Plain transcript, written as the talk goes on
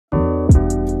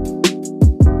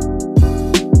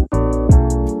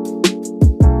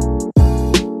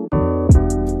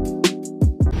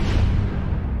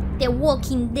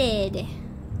Walking Dead.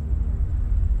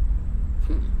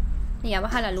 Y ya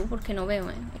baja la luz porque no veo,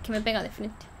 es que me pega de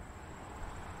frente.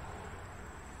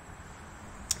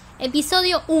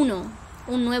 Episodio 1.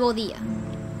 Un nuevo día.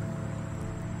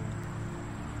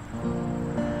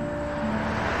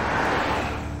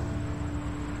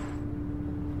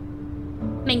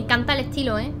 Me encanta el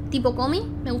estilo, tipo cómic,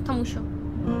 me gusta mucho.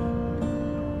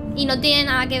 Y no tiene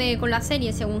nada que ver con la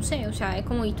serie, según sé. O sea, es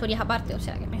como historias aparte, o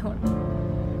sea, que mejor.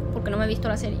 Porque no me he visto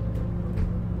la serie.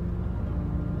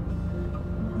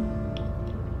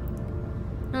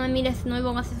 No me mires, no me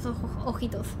pongas esos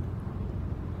ojitos.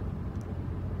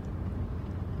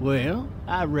 Well,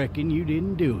 I reckon you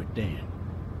didn't do it then.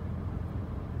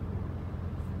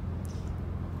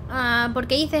 ¿Por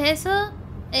qué dices eso?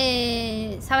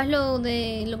 ¿Sabes lo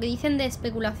que dicen de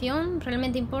especulación?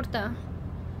 ¿Realmente importa?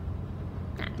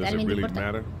 Does it really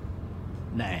matter?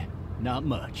 Nah, not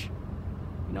much.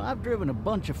 You know, I've driven a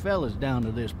bunch of fellas down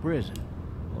to this prison.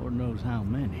 Lord knows how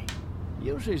many.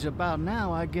 Usually it's about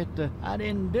now I get the I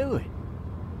didn't do it.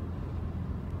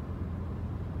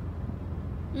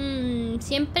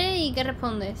 Siempre, ¿y qué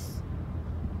respondes?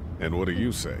 And what do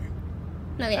you say?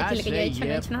 No voy a decirle que yo he hecho, no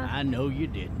he hecho nada. I know you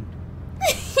didn't.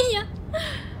 Ya.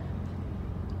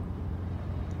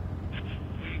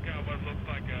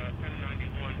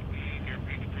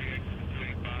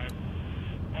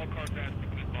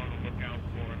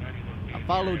 I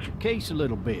followed your case a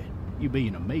little bit, you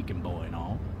being a Macon boy and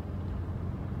all.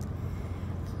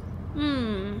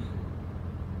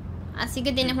 Así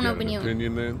que tienes una opinión.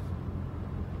 Opinion then?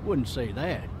 Wouldn't say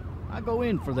that. I go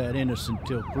in for that innocent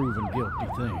till proven guilty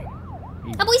thing.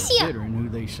 ¡La policía! Considering who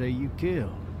they say you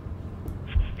killed.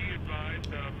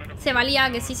 Se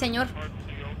valía que sí, señor.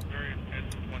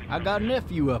 I got a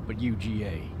nephew up at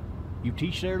UGA. You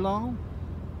teach there long?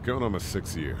 Going on my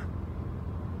 6th year.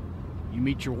 You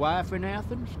meet your wife in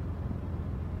Athens?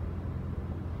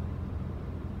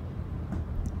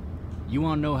 You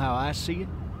want to know how I see it?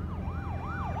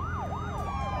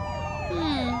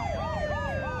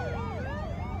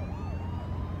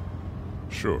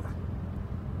 Sure.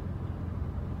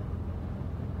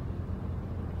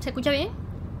 ¿Se escucha bien?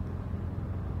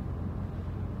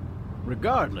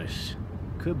 Regardless,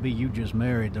 could be you just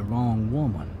married the wrong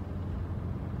woman.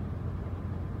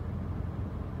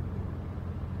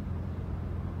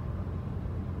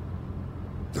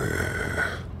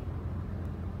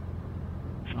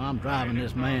 I'm driving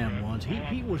this man once.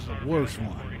 He was the worst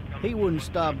one. He wouldn't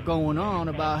stop going on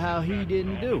about how he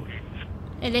didn't do it.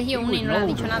 Eligió una y no le ha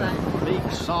dicho nada,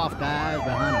 Big soft eyes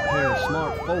behind a pair of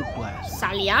smart folk glasses.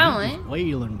 Saliado, He was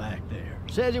wailing back there.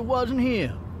 Says it wasn't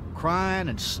him. Crying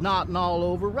and snotting all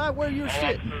over right where you're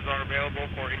sitting. Are available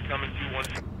for incoming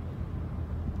 212.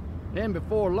 Then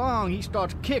before long, he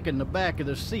starts kicking the back of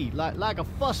the seat like a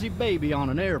fussy baby on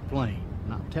an airplane.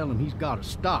 And I tell him he's got to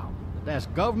stop. That's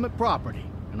government property,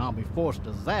 and I'll be forced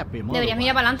to zap him. Deberías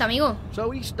mirar para adelante, amigo.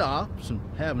 So he stops, and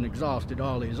having exhausted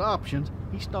all his options,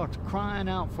 he starts crying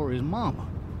out for his mama.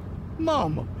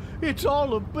 Mama, it's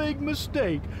all a big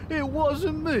mistake. It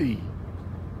wasn't me.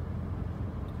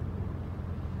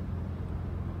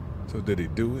 So did he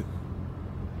do it?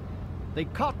 They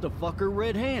caught the fucker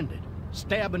red-handed,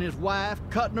 stabbing his wife,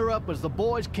 cutting her up as the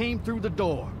boys came through the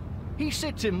door. He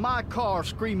sits in my car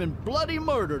screaming bloody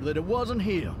murder that it wasn't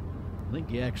him. I think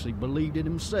he actually believed it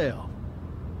himself.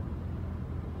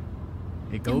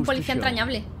 It goes to show,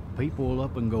 people will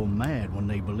up and go mad when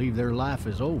they believe their life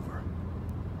is over.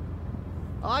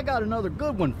 I got another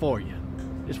good one for you.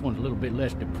 This one's a little bit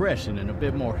less depressing and a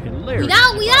bit more hilarious.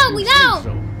 Cuidado, cuidado, cuidado.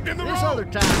 So. This other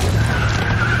time.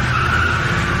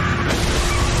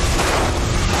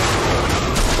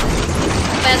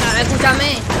 Pero,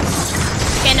 escúchame.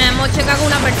 Que nos hemos chocado con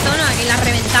una persona, que la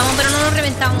reventamos, pero no nos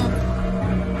reventamos.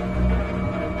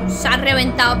 Se ha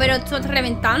reventado, pero esto es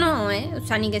reventado, ¿no? O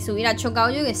sea, ni que se hubiera chocado,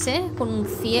 yo qué sé, con un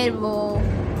ciervo,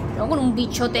 no, con un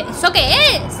bichote. ¿Eso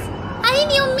qué es? ¡Ay,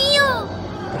 Dios mío!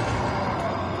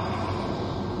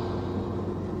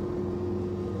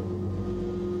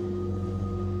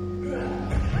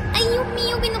 ¡Ay, Dios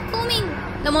mío, que nos comen!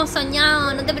 Lo hemos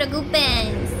soñado, no te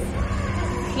preocupes.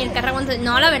 Y el carro cuánto...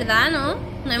 No, la verdad, ¿no?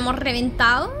 No hemos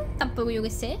reventado. Tampoco yo qué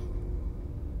sé.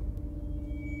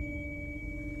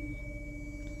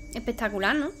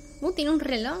 Espectacular, ¿no? Tiene un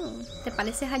reloj. Te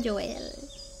pareces a Joel.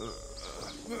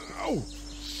 Oh,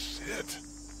 shit.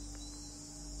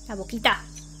 La boquita.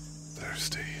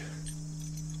 Thirsty.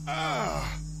 Ah.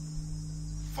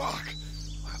 Fuck.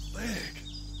 My leg.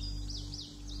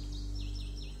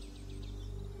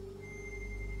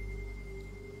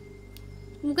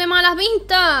 ¡Qué malas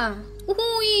vistas!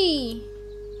 ¡Uy!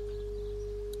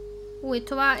 Uy,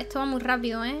 esto va muy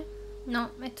rápido, ¿eh?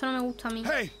 No, esto no me gusta a mí.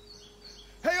 Hey!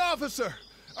 Hey, officer!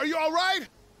 Are you all right?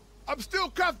 I'm still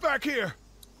cuffed back here.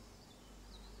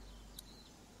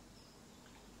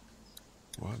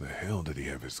 Why the hell did he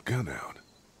have his gun out?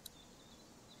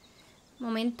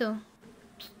 Momento.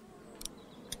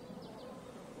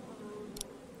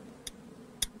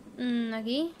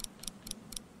 Aquí.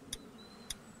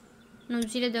 No sé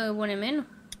si le tengo que poner menos.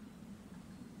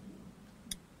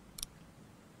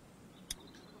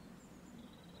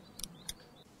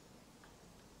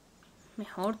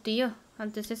 Mejor, tío.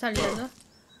 Antes se salía dos.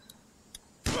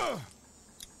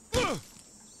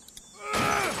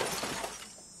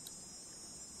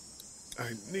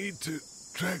 I need to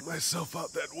drag myself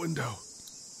out that window.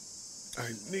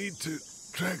 I need to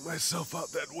drag myself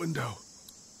out that window.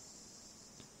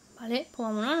 Vale, pues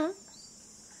vámonos, ¿no?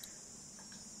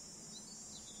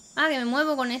 Ah, que me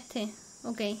muevo con este.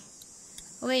 Ok.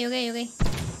 Ok.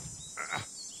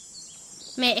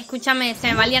 Escúchame, se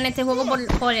me va a liar en este juego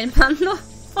por el mando.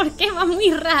 Porque va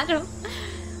muy raro.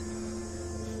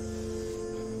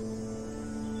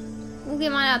 Qué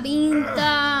mala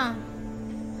pinta.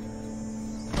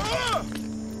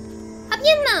 ¡La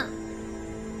pierna!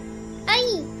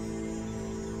 ¡Ay!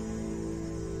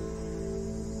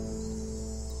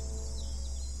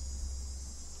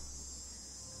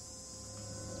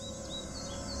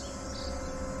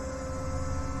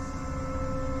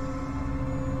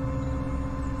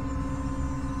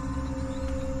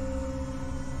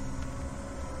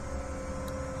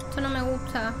 Esto no me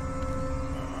gusta.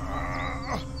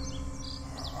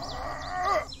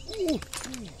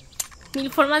 Mil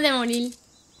formas de morir.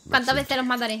 ¿Cuántas veces los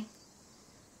mataré?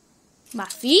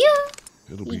 ¿Vacío?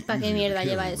 ¿Y para qué mierda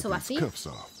lleva eso vacío?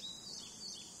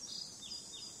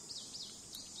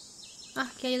 Ah,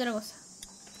 aquí hay otra cosa.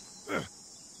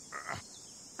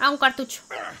 Ah, un cartucho.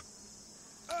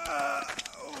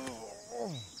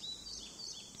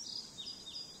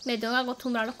 Me tengo que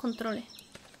acostumbrar a los controles.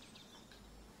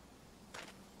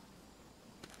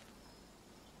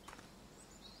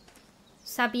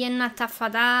 Esa pierna está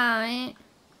fatal, ¿eh?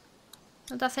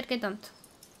 No te acerques tanto.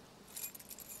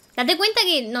 Date cuenta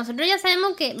que nosotros ya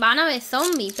sabemos que van a haber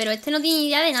zombies, pero este no tiene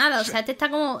idea de nada. O sea, este está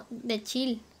como de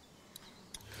chill.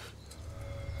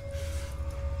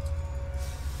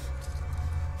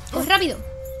 ¡Pues rápido!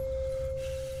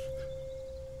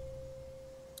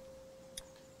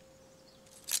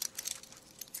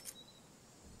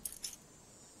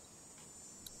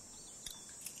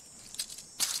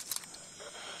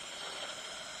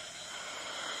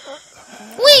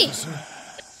 ¡Uy!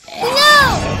 ¡No!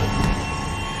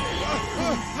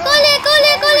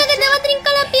 ¡Cole, que te va a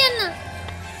trincar la pierna!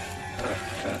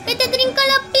 ¡Que te trinca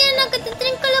la pierna, que te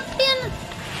trinca la pierna!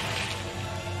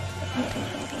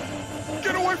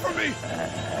 Get away from me!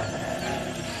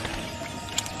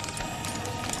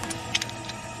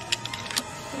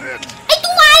 ¡Ay, tu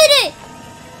madre!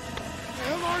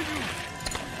 Where are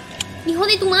you? ¡Hijo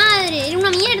de tu madre! ¡Eres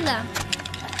una mierda!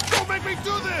 Don't make me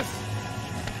do this!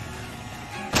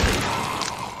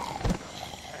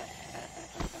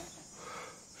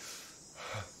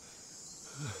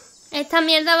 Esta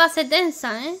mierda va a ser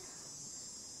tensa, ¿eh?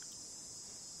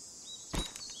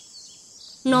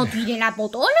 ¡No tire la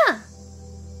potona!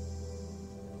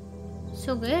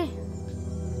 ¿Eso qué es?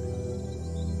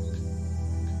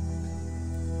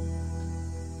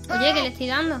 Oye, ¿qué le estoy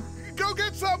dando? Go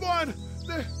get someone!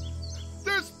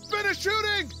 There's been a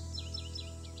shooting!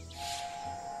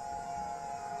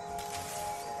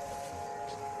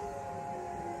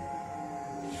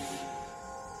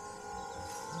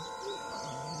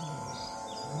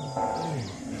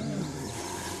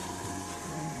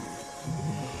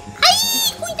 ¡Ay!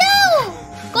 ¡Cuidado!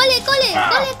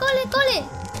 ¡Cole!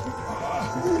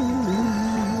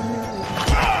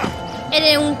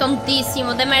 Eres un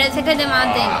tontísimo, te mereces que te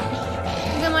maten.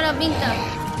 ¡Qué mala pinta!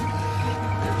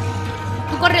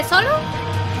 ¿Tú corres solo?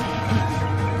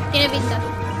 Tiene pinta.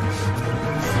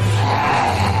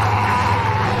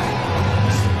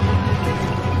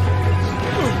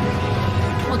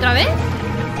 ¿Otra vez?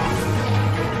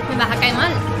 Me vas a caer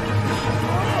mal.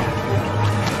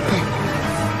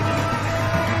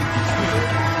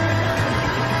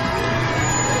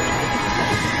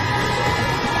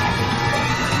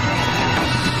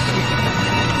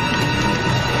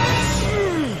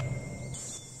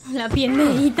 La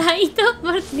piernita y todo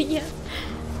por Dios.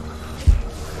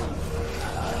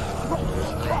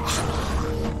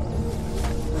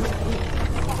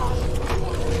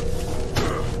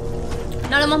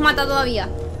 No lo hemos matado todavía.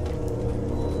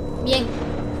 Bien.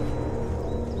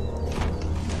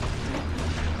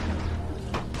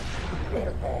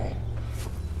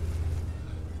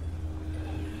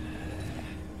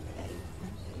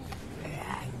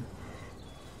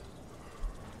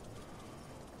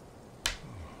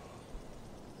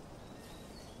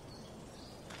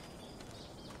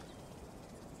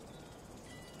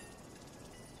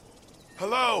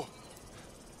 Hello?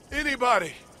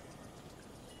 Anybody?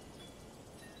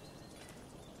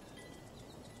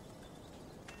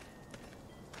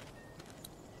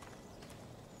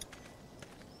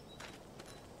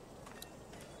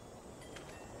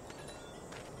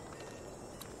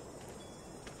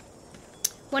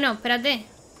 Bueno, espérate.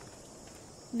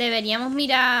 ¿Deberíamos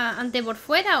mirar antes por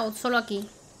fuera o solo aquí?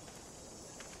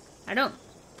 Claro.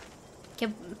 Que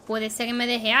puede ser que me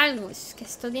deje algo. Es que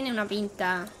esto tiene una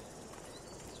pinta.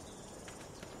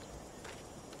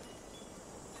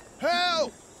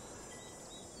 Help!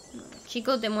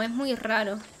 Chico, te mueves muy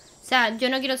raro. O sea, yo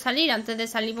no quiero salir. Antes de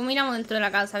salir, pues miramos dentro de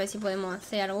la casa a ver si podemos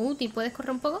hacer algo útil. ¿Puedes correr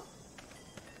un poco?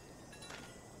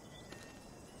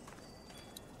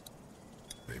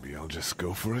 Maybe I'll just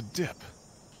go for a dip.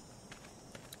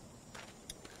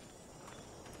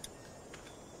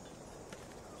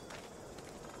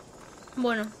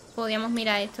 Bueno, podíamos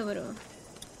mirar esto, pero...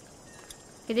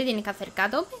 ¿Qué te tienes que acercar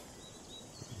a tope?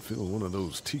 Fill one of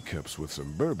those teacups with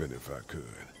some bourbon if I could.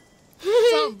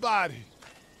 Somebody!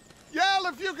 Yell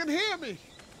if you can hear me!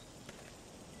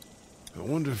 I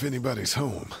wonder if anybody's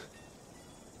home.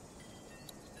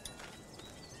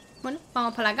 Bueno,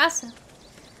 vamos para la casa.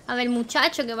 A ver,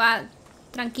 muchacho que va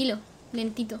tranquilo,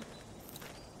 lentito.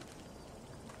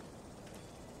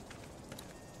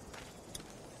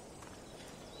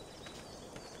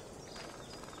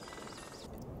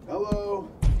 Hello?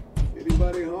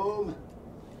 Anybody home?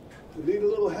 I need a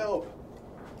little help.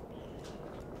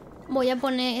 Voy a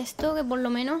poner esto, que por lo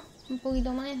menos un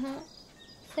poquito más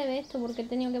se ve esto, porque he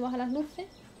tenido que bajar las luces.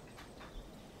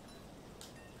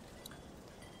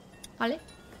 Vale,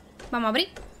 vamos a abrir.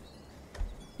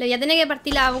 Le voy a tener que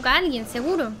partir la boca a alguien,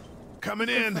 seguro. Coming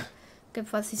in. Qué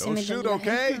fácil se Don't me shoot, termina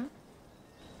okay?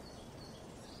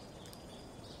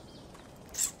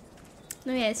 esto.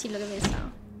 No voy a decir lo que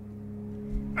pensaba.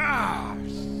 Ah!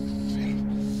 Shit.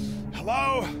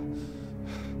 Hello?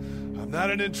 I'm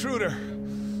not an intruder.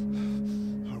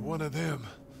 Or one of them.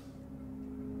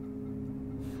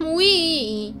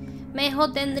 Uy,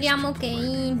 mejor tendríamos que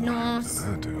irnos.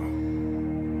 I do.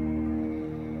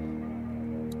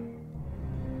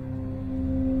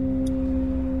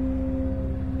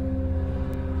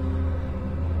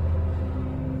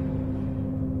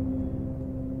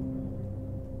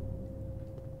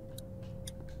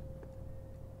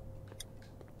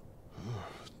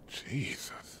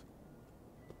 Jesus.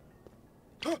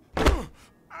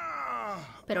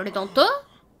 ¿Pero eres tonto?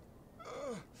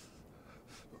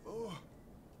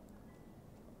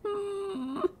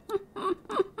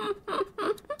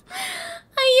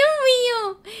 ¡Ay, Dios mío!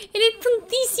 ¡Eres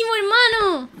tontísimo,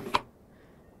 hermano!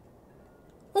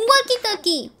 Un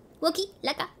walkie-talkie. Walkie,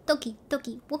 laca, toki,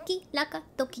 toki. Walkie, laca,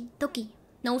 toki, toki.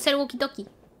 No usa el walkie-talkie.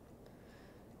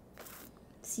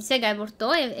 Si se cae por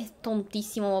todo, es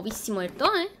tontísimo, bobísimo el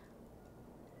todo, ¿eh?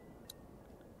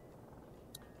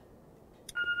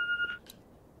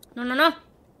 No, no, no.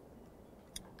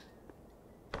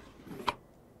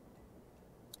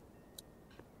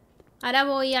 Ahora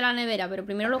voy a la nevera, pero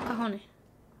primero los cajones.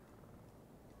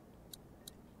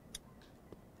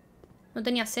 No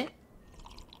tenía sed.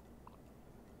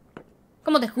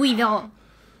 ¿Cómo te cuido?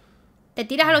 Te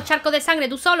tiras a los charcos de sangre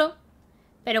tú solo.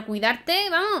 Pero cuidarte,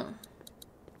 vamos.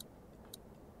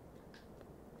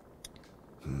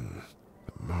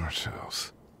 Marsh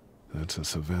House. That's a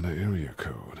Savannah area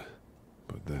code.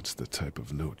 But that's the type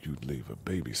of note you'd leave a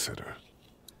babysitter.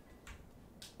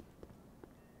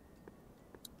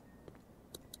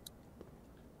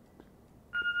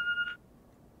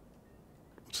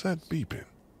 What's that beeping?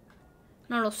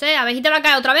 No lo sé, a ver si te va a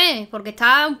caer otra vez. Porque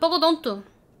está un poco tonto.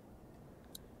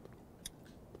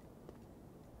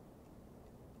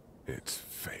 It's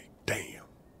fake. Damn.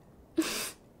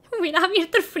 Hubieras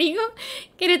abierto el frigo.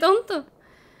 Que eres tonto.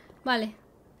 Vale.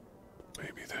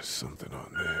 Maybe there's something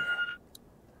on there.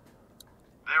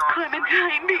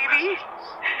 Clementine, baby.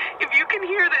 If you can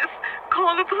hear this,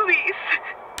 call the police.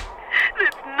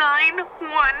 That's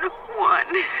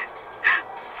 911.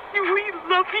 We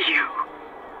love you.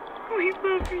 We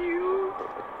love you.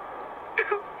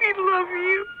 We love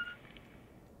you.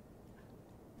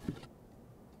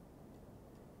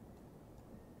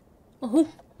 Ojo.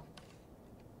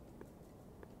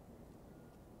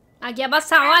 Aquí ha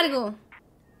pasado algo.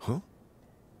 Huh?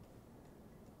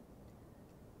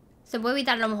 ¿Se puede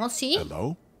evitar? A lo mejor sí.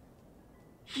 Hello?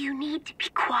 You need to be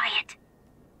quiet.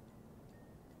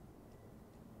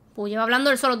 Pues lleva hablando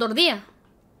él solo todo el día.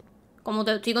 Como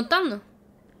te estoy contando.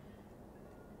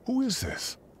 Who is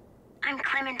this? I'm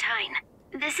Clementine.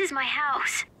 This is my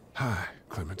house. Hi,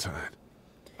 Clementine.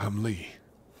 I'm Lee.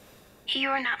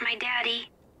 You're not my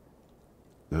daddy.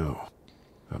 No,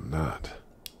 I'm not.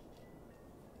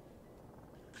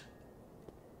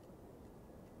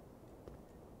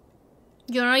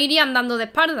 Yo no iría andando de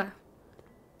espaldas.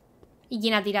 ¿Y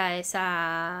quién ha tirado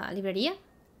esa librería?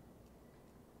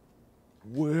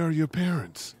 Where are your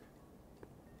parents?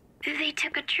 They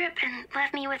took a trip and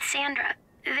left me with Sandra.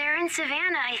 They're in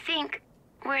Savannah, I think.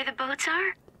 Where the boats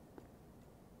are?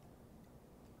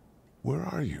 Where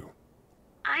are you?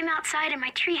 I'm outside in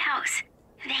my treehouse.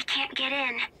 They can't get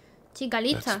in. Chica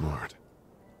That's lista. smart.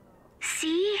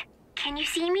 See? Can you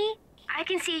see me? I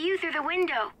can see you through the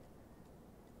window.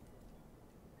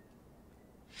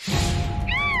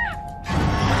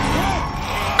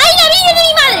 ¡Ay, la vida de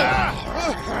mi madre!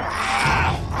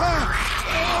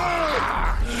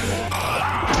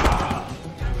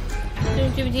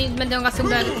 Me tengo que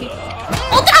asegurar aquí.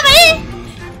 ¡Otra vez!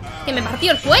 Que me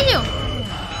partió el cuello.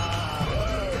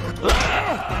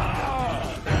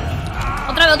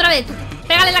 Otra vez. Tú.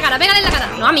 Pégale en la cara, pégale en la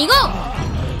cara. No, amigo.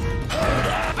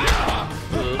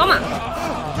 Toma.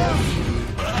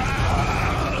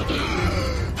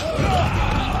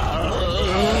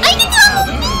 ¡Ay, qué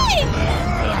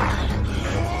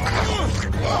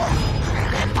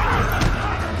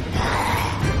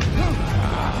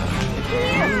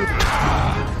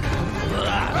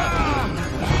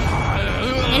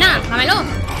Nena, dámelo.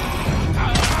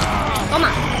 Toma.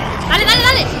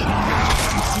 Dale.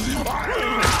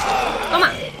 Toma.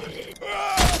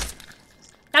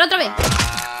 Dale otra vez.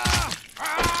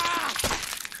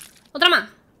 Otra más.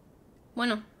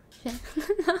 Bueno.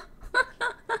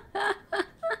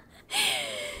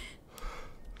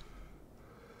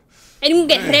 Era un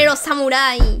guerrero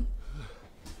samurái.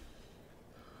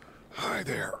 Hi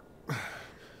there.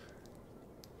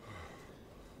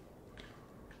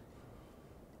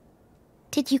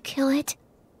 Did you kill it?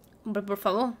 Hombre, por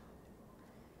favor.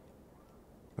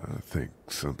 I think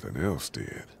something else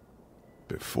did.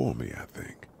 Before me, I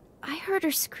think. I heard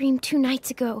her scream 2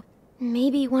 nights ago.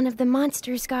 Maybe one of the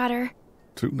monsters got her.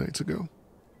 2 nights ago?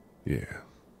 Yeah,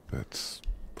 that's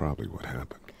probably what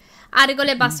happened. Algo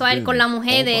le pasó a él con la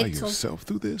mujer, de All by hecho. yourself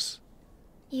through this?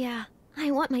 Yeah,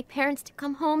 I want my parents to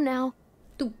come home now.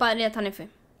 Tu padre está en F.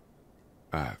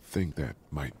 I think that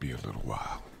might be a little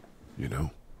while, you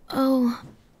know? Oh.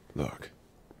 Look,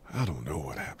 I don't know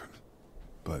what happened,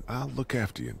 but I'll look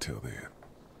after you until then.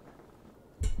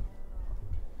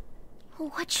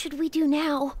 What should we do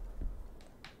now?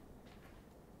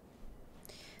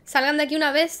 Salgan de aquí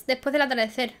una vez después del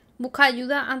atardecer. Busca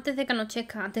ayuda antes de que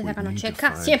anochezca. Antes de que We need to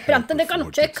anochezca. find Siempre help antes de que before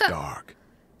it gets anochezca. dark.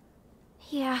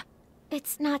 Yeah,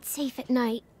 it's not safe at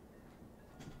night.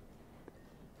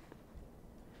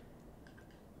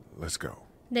 Let's go.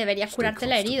 Deberías curarte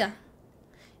la herida.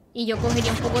 Y yo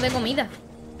cogería un poco de comida.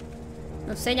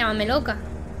 No sé, llámame loca.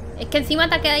 Es que encima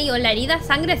te ha quedado en la herida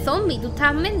sangre zombie. Tú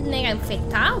estás mega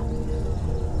infectado.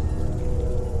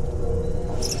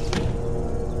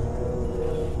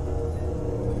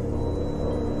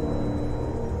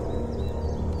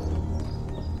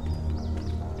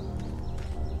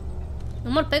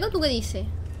 ¿No me pego? ¿Tú qué dices?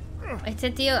 Este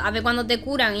tío, a ver cuándo te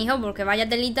curan, hijo, porque vaya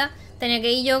telita. Tenía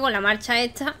que ir yo con la marcha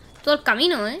esta todo el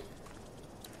camino, ¿eh?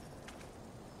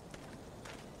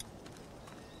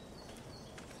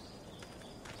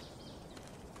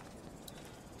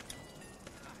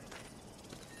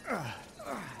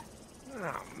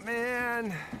 Oh,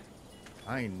 man.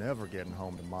 I ain't never getting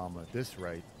home to Mama at this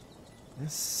rate.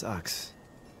 This sucks.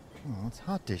 Oh, it's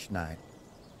hot dish night.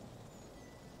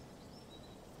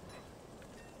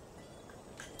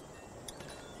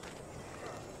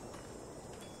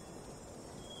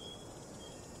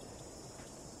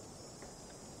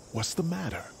 What's the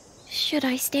matter? Should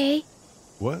I stay?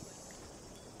 What?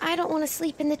 I don't want to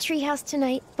sleep in the treehouse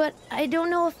tonight, but I don't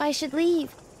know if I should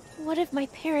leave. What if my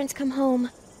parents come home?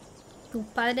 Tus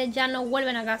padres ya no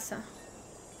vuelven a casa.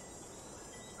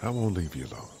 I won't leave you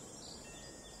alone.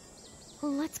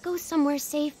 Well, let's go somewhere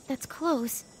safe that's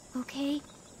close, okay?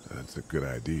 That's a good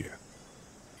idea.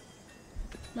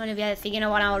 No les voy a decir que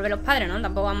no van a volver los padres, ¿no?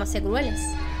 Tampoco vamos a ser crueles.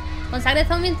 Con sangre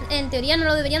zombie en teoría no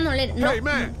lo deberían oler. No. Hey,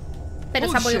 man! Pero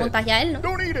se ha podido Bullshit. contagiar él, ¿no?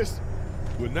 Don't eat us!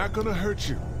 We're not gonna hurt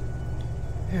you.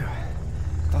 Yeah.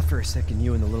 Thought for a second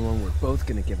you and the little one were both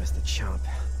gonna give us the chomp.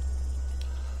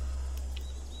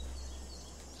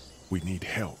 We need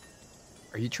help.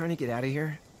 Are you trying to get out of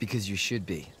here? Because you should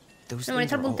be. Those Me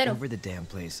things molesta are el all puntero. over the damn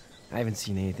place. I haven't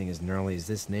seen anything as gnarly as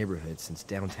this neighborhood since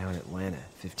downtown Atlanta,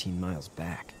 15 miles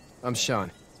back. I'm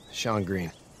Sean. Sean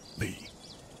Green. Lee,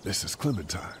 this is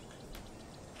Clementine.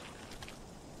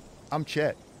 I'm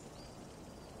Chet.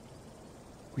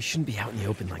 We shouldn't be out in the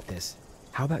open like this.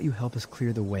 How about you help us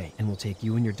clear the way, and we'll take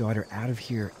you and your daughter out of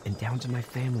here and down to my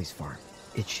family's farm.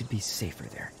 It should be safer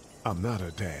there. I'm not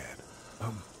her dad.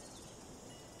 I'm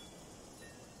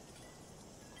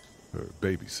her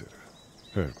babysitter.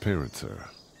 Her parents are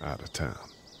out of town.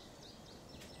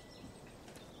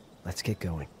 Let's get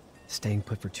going. Staying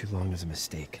put for too long is a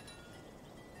mistake.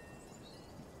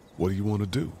 What do you want to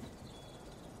do?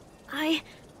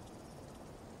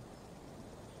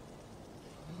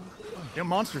 Them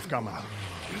monsters coming.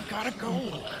 We gotta go.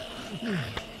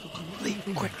 Lee,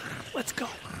 quick, let's go.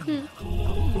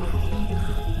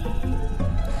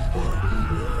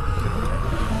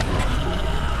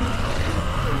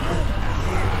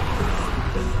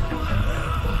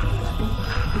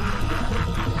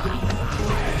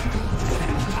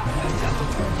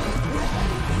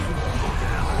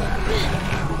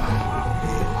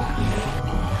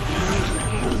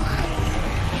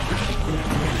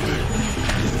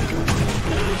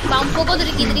 Va un poco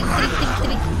triqui.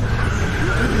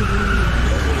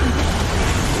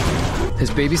 As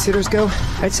babysitters go,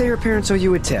 I'd say her parents owe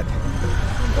you a tip.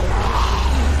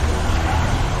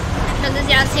 No sé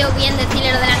si ha sido bien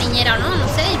decirle lo de la niñera o no, no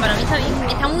sé, para mí está bien.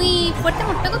 Está muy fuerte,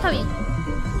 pero está bien.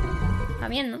 Está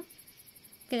bien, ¿no?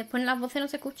 Que después en las voces no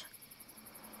se escucha.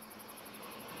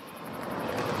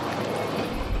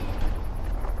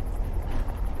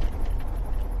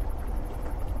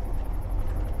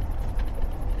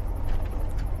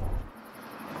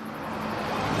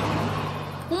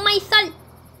 Un maizal.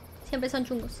 Siempre son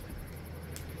chungos.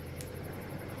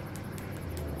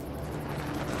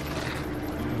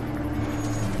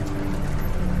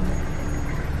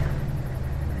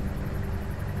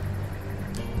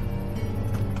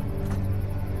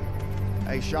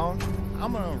 Hey, Sean,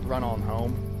 I'm gonna run on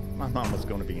home. My mama's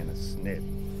gonna be in a snit.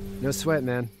 No sweat,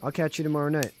 man. I'll catch you tomorrow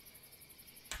night.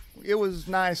 It was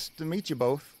nice to meet you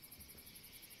both.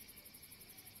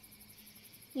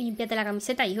 Y límpiate la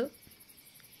camiseta, hijo.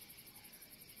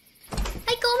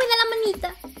 ¡Ay, cómo me da la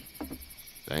manita!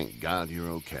 Thank God you're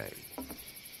okay.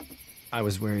 I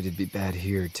was worried it'd be bad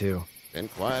here, too. Been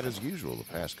quiet as usual the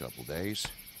past couple days.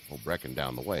 Old Brecken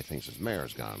down the way thinks his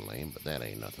mare's gone lame, but that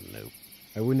ain't nothing new.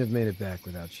 I wouldn't have made it back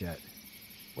without Chet.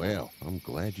 Well, I'm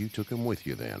glad you took him with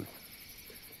you then.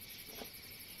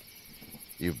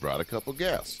 You've brought a couple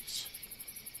guests.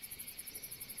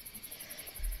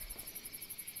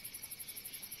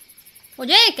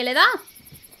 Oye, ¿qué le da?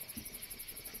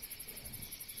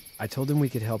 I told him we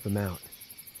could help him out.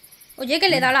 Oye, ¿qué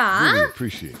le da la Really A?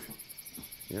 appreciate it.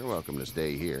 You're welcome to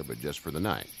stay here, but just for the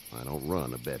night. I don't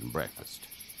run a bed and breakfast.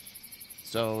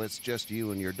 So it's just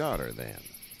you and your daughter then?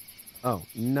 Oh,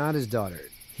 not his daughter.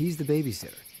 He's the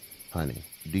babysitter. Honey,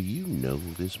 do you know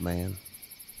this man?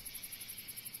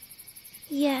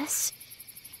 Yes.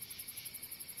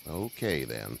 Okay,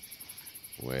 then.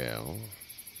 Well,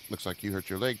 looks like you hurt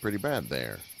your leg pretty bad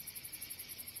there.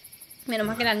 Menos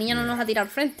mal que la niña no nos ha tirado al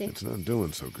frente. It's not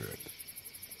doing so good.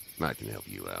 I can help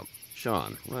you out.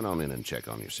 Sean, run on in and check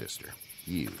on your sister.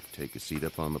 You, take a seat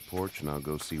up on the porch and I'll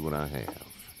go see what I have.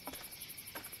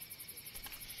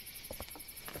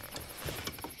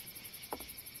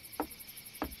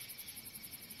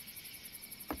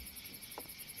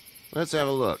 Let's have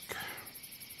a look.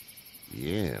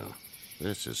 Yeah,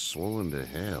 this is swollen to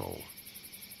hell.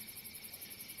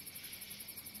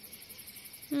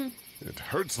 It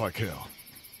hurts like hell.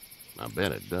 I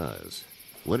bet it does.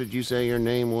 What did you say your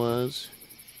name was?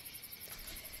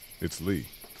 It's Lee.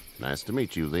 Nice to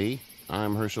meet you, Lee.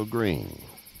 I'm Herschel Green.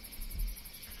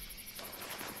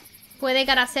 Puede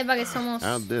que ahora sepa que somos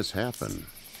How'd this happen?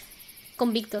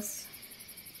 convictos.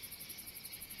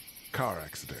 Car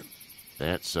accident.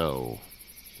 That's so.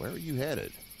 Where are you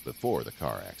headed before the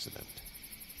car accident?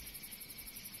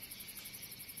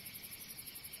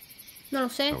 No lo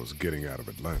sé. I was getting out of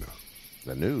Atlanta.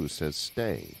 The news says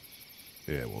stay.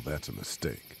 Yeah, well, that's a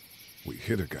mistake. We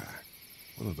hit a guy.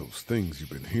 One of those things you've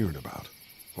been hearing about.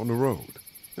 On the road.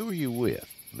 Who are you with?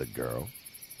 The girl?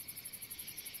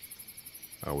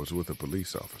 I was with a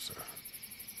police officer.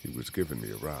 He was giving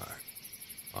me a ride.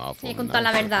 Awful Le contó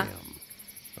la nice of verdad. him.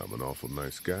 I'm an awful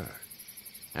nice guy.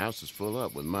 House is full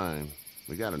up with mine.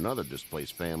 We got another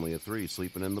displaced family of 3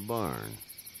 sleeping in the barn.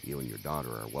 You and your daughter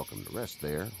are welcome to rest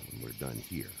there when we're done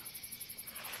here.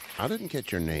 I didn't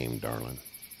catch your name, darling.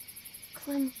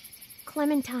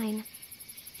 Clementine.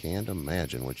 Can't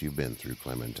imagine what you've been through,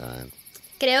 Clementine.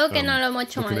 Creo que no lo hemos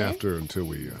hecho Looking mal, ¿eh? after her until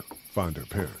we find her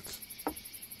parents.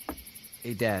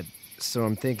 Hey, Dad. So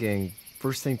I'm thinking,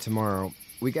 first thing tomorrow,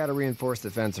 we gotta reinforce the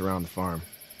fence around the farm.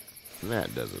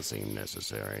 That doesn't seem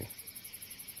necessary.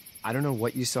 I don't know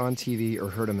what you saw on TV or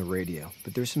heard on the radio,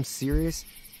 but there's some serious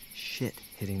shit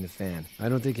hitting the fan. I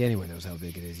don't think anyone knows how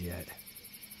big it is yet.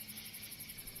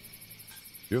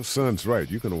 Your son's right.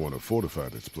 You're gonna want to fortify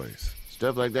this place.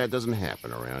 Stuff like that doesn't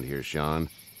happen around here, Sean.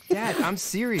 Dad, I'm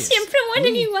serious. Siempre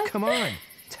mueren Lee, igual. come on.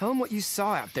 Tell him what you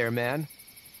saw out there, man.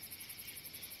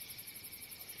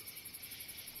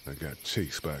 I got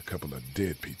chased by a couple of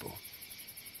dead people.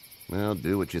 Well,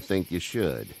 do what you think you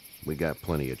should. We got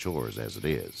plenty of chores as it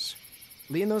is.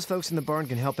 Lee and those folks in the barn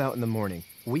can help out in the morning.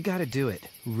 We gotta do it,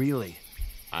 really.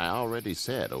 I already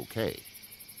said okay.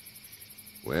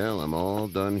 Well, I'm all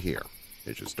done here.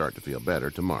 It should start to feel better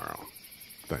tomorrow.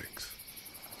 Thanks.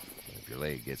 If your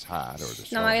leg gets hot or the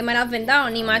Nada más que me la has vendado,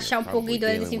 ni me ha echado un poquito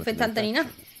de desinfectante ni nada.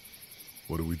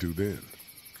 What do we do then?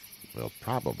 We'll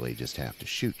probably just have to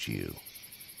shoot you.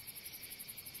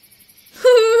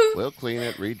 We'll clean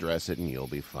it, redress it, and you'll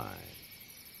be fine.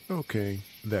 Okay,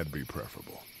 that'd be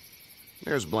preferable.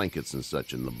 There's blankets and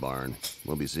such in the barn.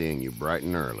 We'll be seeing you bright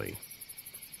and early.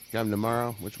 Come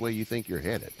tomorrow, which way you think you're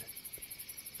headed?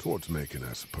 Towards Macon,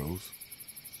 I suppose.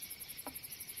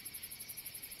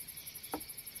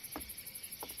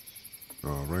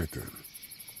 All right then.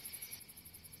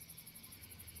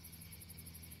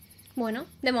 Bueno,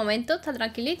 de momento está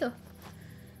tranquilito.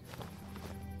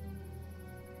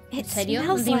 ¿En serio?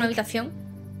 ¿No tiene una habitación?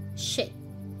 Shit.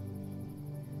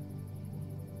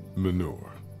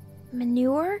 Manure.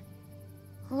 Manure?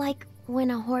 Like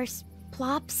when a horse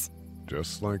plops?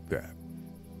 Just like that.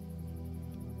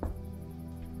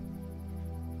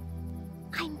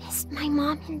 I missed my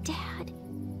mom and dad.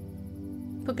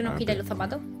 ¿Por qué nos quitáis los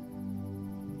zapatos?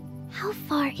 How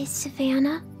far is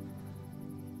Savannah?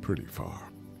 Pretty far.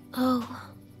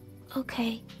 Oh,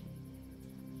 okay.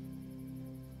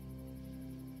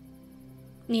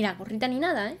 Ni la gorrita ni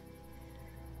nada, ¿eh?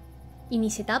 Y ni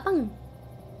se tapan.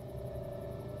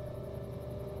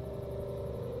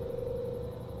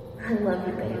 I love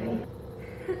you, baby.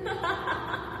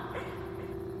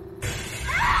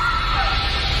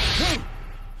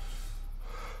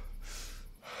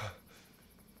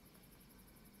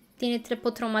 Tiene estrés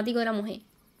postraumático de la mujer.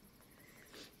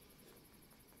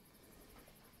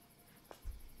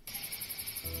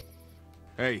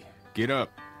 Hey, get up.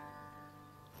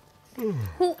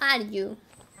 Who are you?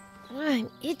 I'm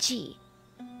itchy.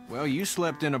 Well, you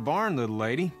slept in a barn, little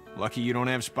lady. Lucky you don't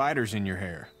have spiders in your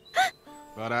hair.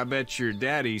 But I bet your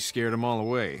daddy scared them all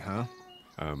away, huh?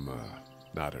 I'm,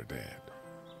 not her dad.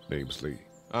 Name's Lee.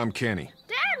 I'm Kenny.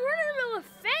 Dad, we're in the middle of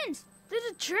a fence. There's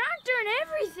a tractor and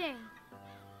everything.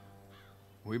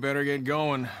 We better get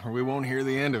going, or we won't hear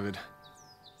the end of it.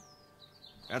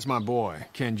 That's my boy,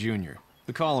 Ken Jr.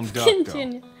 We call him Duck, Ken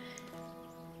though. Jr.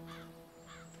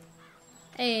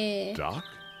 Doc?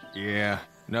 Yeah,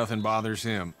 nothing bothers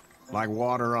him. Like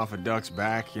water off a duck's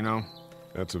back, you know?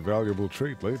 That's a valuable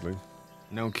trait lately.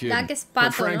 No kidding. Duck es But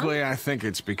pato, frankly, ¿no? I think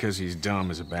it's because he's dumb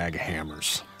as a bag of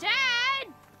hammers. Dad!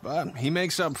 But he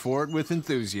makes up for it with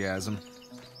enthusiasm.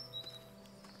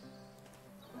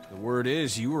 The word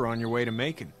is you were on your way to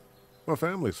Macon. My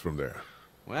family's from there.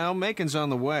 Well, Macon's on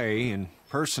the way, and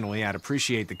personally, I'd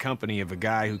appreciate the company of a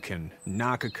guy who can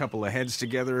knock a couple of heads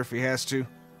together if he has to.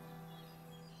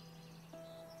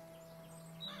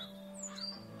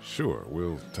 Sure,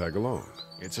 we'll tag along.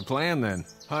 It's a plan, then.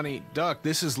 Honey, Duck,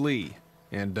 this is Lee.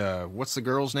 And, what's the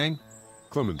girl's name?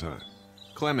 Clementine.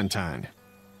 Clementine.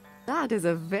 That is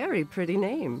a very pretty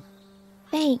name.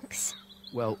 Thanks.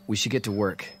 Well, we should get to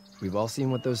work. We've all seen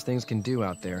what those things can do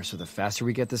out there, so the faster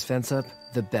we get this fence up,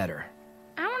 the better.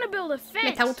 I want to build a fence.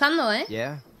 Me está gustando, ¿eh?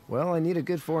 Yeah? Well, I need a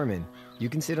good foreman. You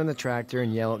can sit on the tractor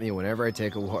and yell at me whenever I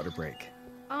take a water break.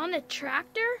 On the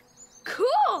tractor?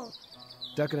 Cool!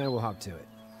 Duck and I will hop to it.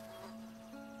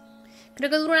 Creo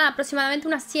que dura aproximadamente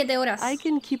unas 7 horas. I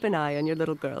can keep an eye on your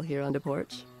little girl here on the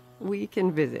porch. We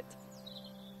can visit.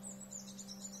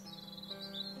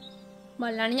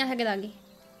 Vale, la niña se queda aquí.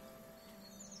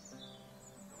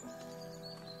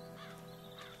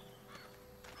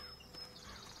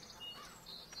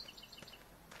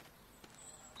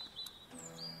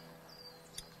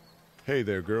 Hey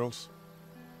there, girls.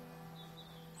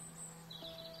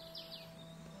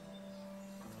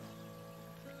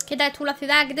 ¿Qué tal tú la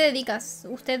ciudad? ¿A qué te dedicas?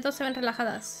 Ustedes dos se ven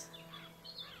relajadas.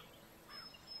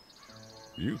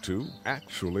 You two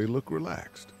actually look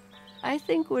relaxed. I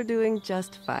think we're doing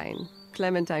just fine.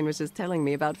 Clementine was just telling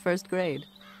me about first grade.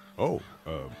 Oh,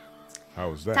 how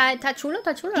was that? Está chulo,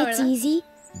 la It's verdad. easy.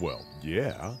 Well,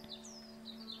 yeah.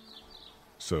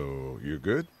 So, you're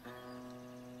good?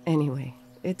 Anyway,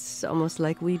 it's almost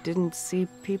like we didn't see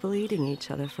people eating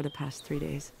each other for the past 3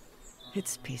 days.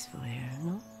 It's peaceful here,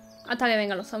 no? Hasta que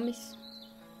vengan los zombies.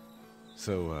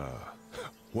 So,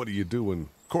 what do you do when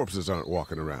corpses aren't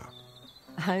walking around?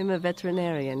 I'm a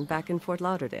veterinarian back in Fort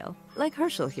Lauderdale. Like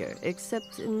Herschel here,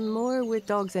 except more with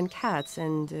dogs and cats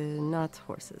and not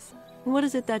horses. What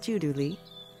is it that you do, Lee?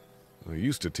 I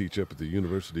used to teach up at the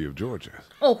University of Georgia.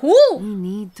 ¡Ojú! We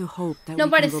need to hope that No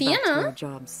we can go parecía, back to ¿no? our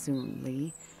jobs soon,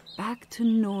 Lee. Back to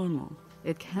normal.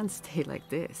 It can't stay like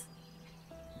this.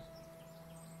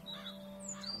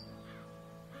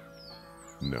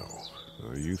 No,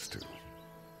 I used to.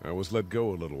 I was let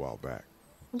go a little while back.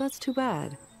 That's too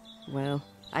bad. Well,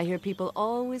 I hear people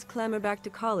always clamor back to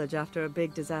college after a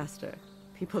big disaster.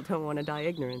 People don't want to die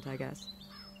ignorant, I guess.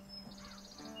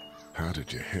 How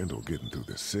did you handle getting through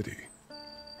the city?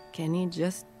 Kenny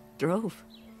just drove.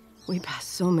 We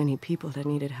passed so many people that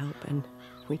needed help, and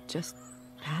we just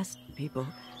passed people.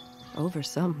 Over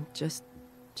some, just...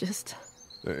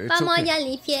 Vamos allá al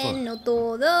infierno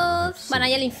todos. Van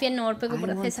allá al infierno por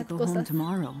hacer esas cosas.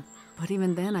 Tomorrow, but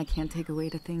even then I can't take away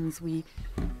the things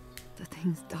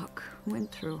Doc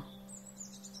went through.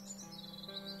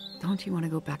 Don't you want to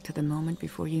go back to the moment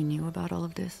before you knew about all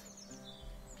of this?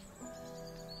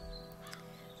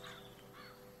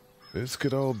 This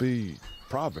could all be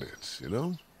Providence, you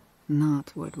know?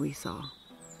 Not what we saw.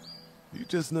 You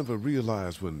just never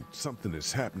realize when something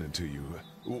is happening to you,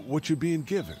 what you're being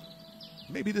given.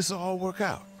 Maybe this will all work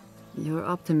out. Your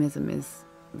optimism is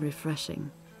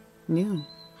refreshing. New.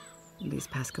 These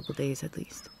past couple days, at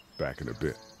least. Back in a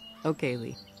bit. Okay,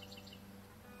 Lee.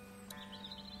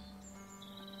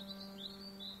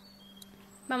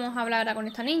 Vamos a hablar ahora con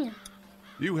esta niña.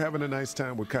 You having a nice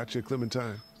time with Katja,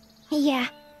 Clementine? Yeah.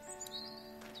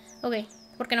 Ok,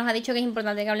 porque nos ha dicho que es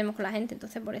importante que hablemos con la gente,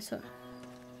 entonces por eso.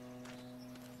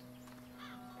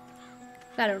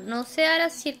 Claro, no sé ahora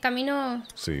si el camino...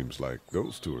 Seems like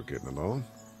those two are getting along.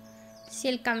 Si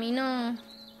el camino...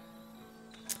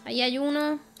 Ahí hay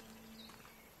uno.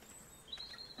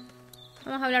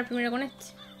 Vamos a hablar primero con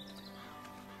este.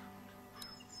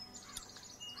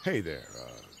 Hey there,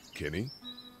 Kenny.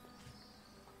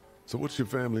 So what's your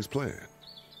family's plan?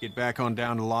 Get back on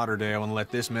down to Lauderdale and let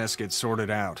this mess get sorted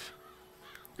out.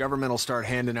 Government will start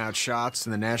handing out shots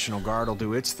and the National Guard will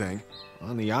do its thing.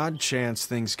 On the odd chance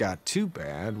things got too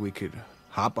bad, we could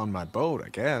hop on my boat, I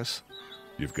guess.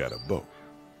 You've got a boat.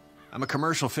 I'm a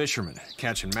commercial fisherman,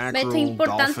 catching mackerel, dolphin,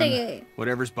 dolphin,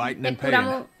 whatever's biting and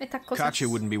paying. Katja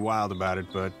wouldn't be wild about it,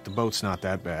 but the boat's not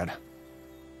that bad.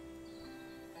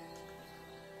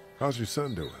 How's your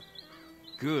son doing?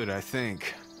 Good, I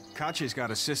think. Katja's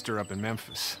got a sister up in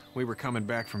Memphis. We were coming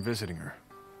back from visiting her.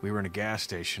 We were in a gas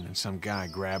station and some guy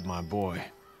grabbed my boy.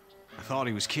 I thought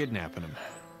he was kidnapping him.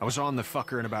 I was on the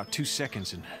fucker in about 2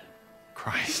 seconds and...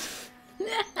 Christ.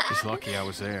 Just lucky I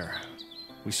was there.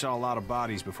 We saw a lot of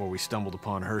bodies before we stumbled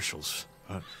upon Herschel's.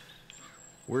 But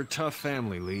we're a tough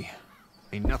family, Lee.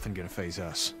 Ain't nothing gonna faze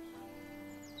us.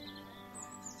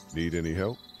 Need any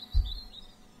help?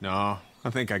 No, I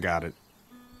think I got it.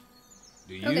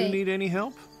 Do you need any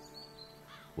help?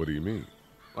 What do you mean?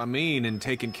 I mean, in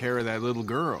taking care of that little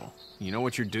girl. You know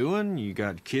what you're doing? You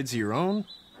got kids of your own?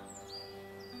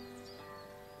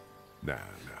 Nah,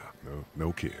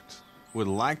 no kids.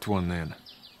 Would've liked one then.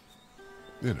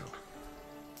 You know.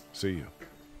 See you.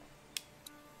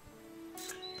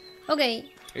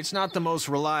 Ok. It's not the most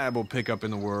reliable pickup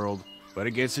in the world, but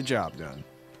it gets the job done.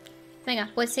 Venga,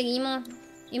 pues seguimos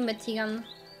investigando.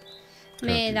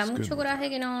 Me da mucho coraje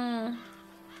que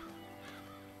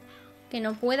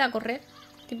no pueda correr.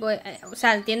 Tipo, o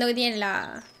sea, entiendo que tiene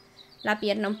la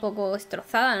pierna un poco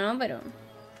destrozada, ¿no? Pero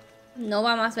no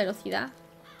va a más velocidad.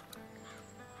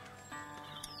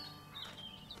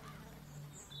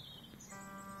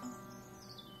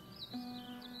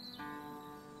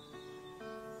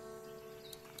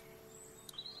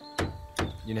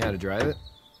 You know how to drive it?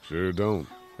 Sure don't.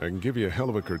 I can give you a hell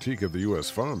of a critique of the U.S.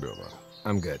 Farm Bill, though.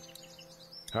 I'm good.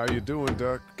 How you doing,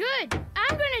 Duck? Good.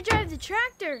 I'm gonna drive the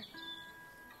tractor.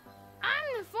 I'm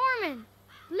the foreman.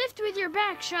 Lift with your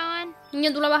back, Sean.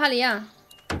 Niño, tú la vas a liar.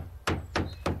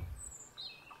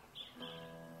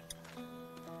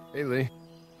 Hey, Lee.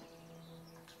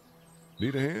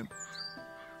 Need a hand?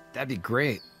 That'd be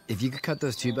great. If you could cut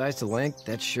those 2x to length,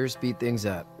 that'd sure speed things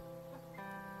up.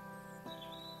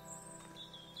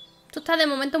 Tú estás de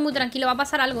momento muy tranquilo. Va a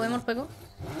pasar algo, ¿eh, Morpeko?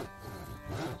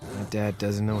 My dad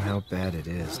doesn't know how bad it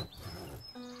is.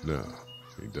 No,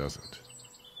 he doesn't.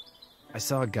 I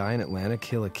saw a guy in Atlanta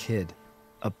kill a kid.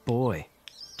 A boy.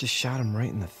 Just shot him right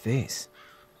in the face.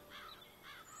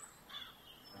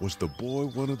 Was the boy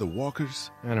one of the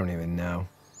walkers? I don't even know.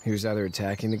 He was either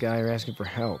attacking the guy or asking for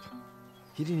help.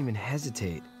 He didn't even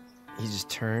hesitate. He just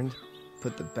turned,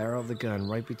 put the barrel of the gun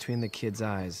right between the kid's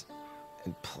eyes,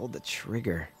 and pulled the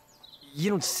trigger. You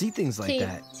don't see things like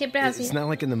that. Siempre es así. It's not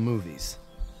like in the movies.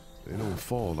 They don't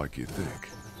fall like you think.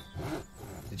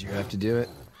 Did you have to do it?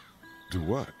 Do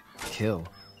what? Kill.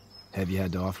 Have you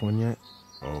had to off one yet?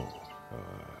 Oh,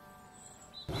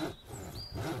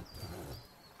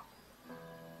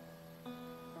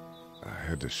 I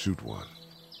had to shoot one.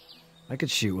 I could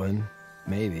shoot one.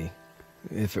 Maybe.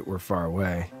 If it were far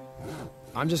away.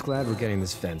 I'm just glad we're getting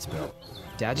this fence built.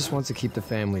 Dad just wants to keep the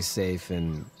family safe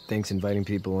and thinks inviting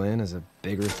people in is a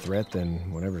bigger threat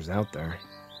than whatever's out there.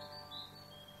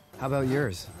 How about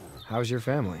yours? How's your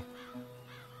family?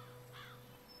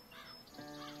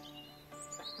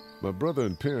 My brother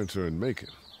and parents are in Macon.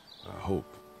 I hope.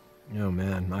 Oh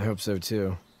man, I hope so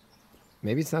too.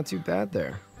 Maybe it's not too bad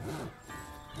there.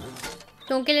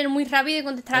 Tengo que leer muy rápido y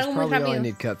contestar algo muy That's probably all I rápido.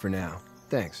 need cut for now.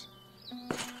 Thanks.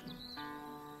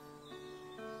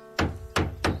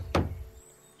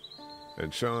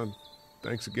 And Sean,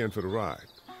 thanks again for the ride.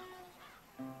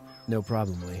 No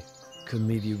problem, Lee. Couldn't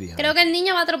leave you behind. Creo que el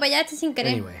niño va a atropellar a este sin querer.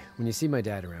 Anyway, when you see my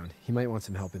dad around, he might want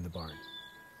some help in the barn.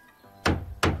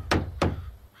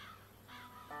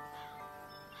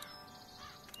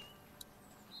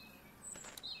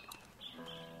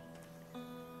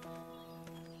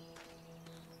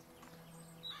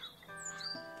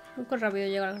 Un poco rápido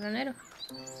llega al granero.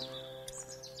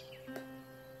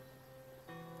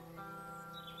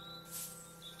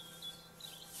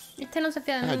 Este no se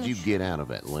fía de How'd you mucho. get out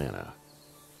of Atlanta?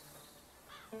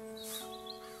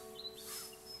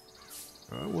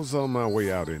 I was on my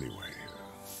way out anyway.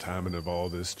 Timing of all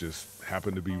this just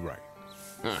happened to be right.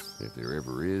 Huh, if there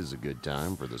ever is a good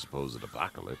time for the supposed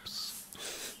apocalypse.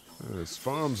 This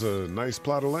farm's a nice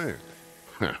plot of land.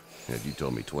 Huh, had you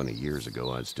told me 20 years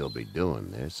ago I'd still be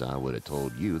doing this, I would have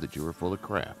told you that you were full of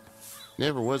crap.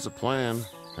 Never was a plan,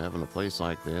 having a place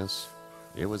like this.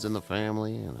 It was in the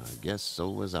family, and I guess so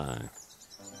was I.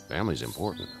 Family's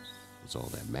important. It's all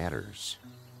that matters.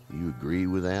 You agree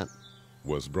with that?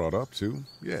 Was brought up to,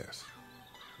 yes.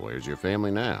 Where's your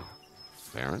family now?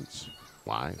 Parents?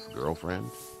 Wife? Girlfriend?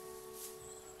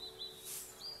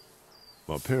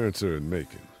 My parents are in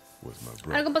Macon with my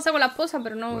brother. Algo pasa con la esposa,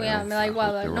 pero no, Well, me da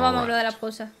igual. No vamos a hablar de la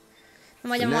esposa.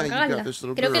 No vayamos a So now you cagarla. got this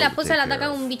little Creo que girl la to esposa take le care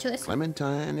ataca of. un bicho de eso.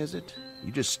 Clementine, is it?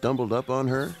 You just stumbled up on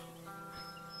her?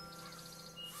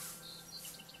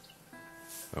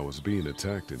 I was being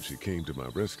attacked and she came to my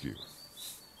rescue.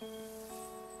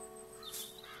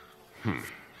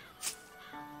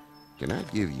 Can I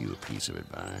give you a piece of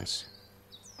advice?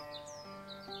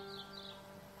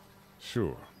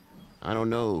 Sure. I don't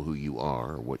know who you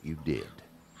are or what you did,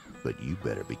 but you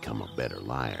better become a better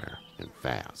liar, and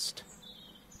fast.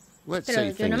 Let's Pero say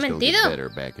yo no things he don't get mentido. better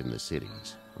back in the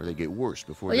cities, or they get worse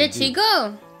before Oye, they do.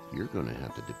 chico. You're gonna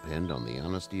have to depend on the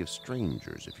honesty of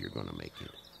strangers if you're gonna make it.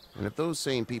 And if those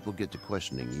same people get to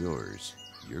questioning yours,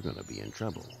 you're gonna be in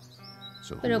trouble.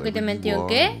 So ¿Pero que te whoever metió you are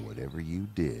qué? and whatever you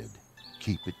did,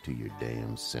 keep it to your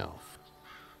damn self.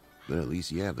 But at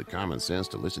least you have the common sense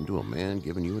to listen to a man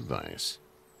giving you advice.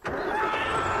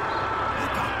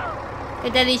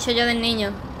 ¿Qué te he dicho yo del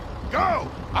niño? Go!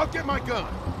 I'll get my gun.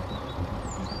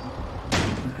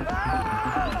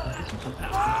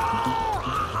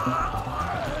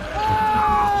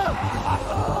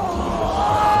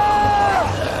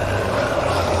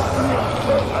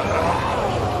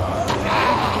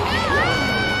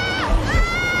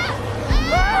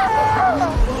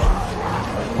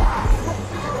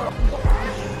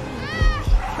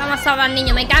 Vamos a salvar al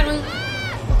niño, me cago en...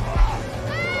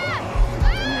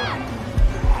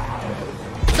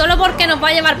 Solo porque nos va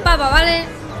a llevar papa, ¿vale?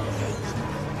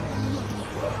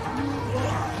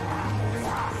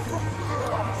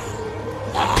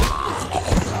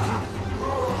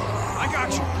 I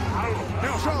got you.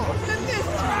 Now, Sean. Get this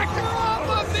tractor off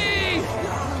of me!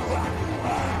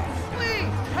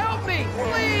 Please, help me,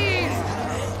 please!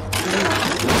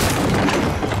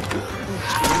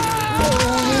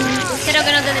 Creo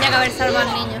que no tendría que haber salvado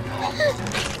al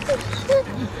niño.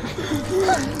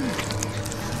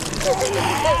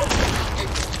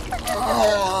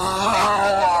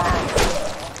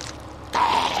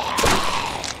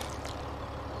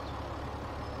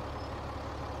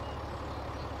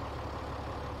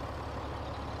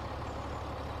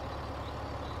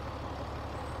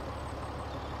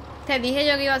 Te dije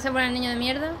yo que iba a ser por el niño de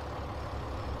mierda.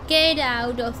 Get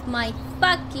out of my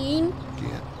fucking...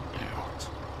 Get out.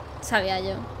 Sabía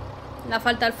yo. La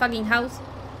falta del fucking house.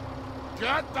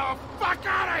 Get the fuck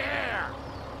out of here!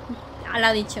 Lo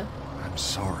ha dicho. I'm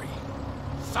sorry.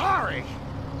 Sorry?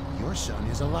 Your son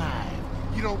is alive.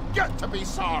 You don't get to be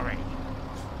sorry.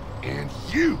 And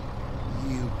you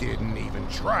didn't even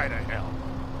try to help.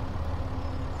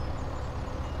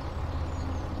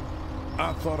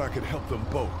 I thought I could help them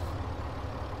both.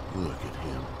 Look at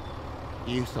him.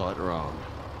 You thought wrong.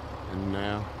 And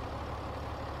now?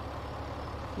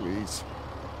 Please,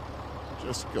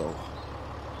 just go.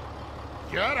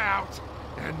 Get out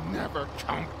and never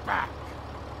come back.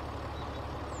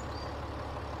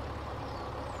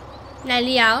 La he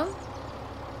liado.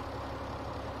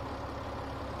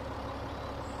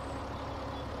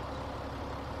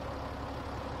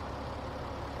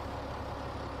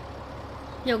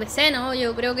 Yo qué sé, ¿no?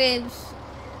 Yo creo que...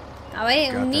 A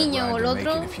ver, un niño o el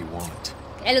otro...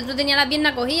 El otro tenía la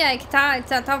pierna cogida, es que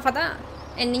estaba fatal.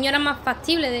 El niño era más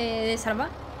factible de salvar.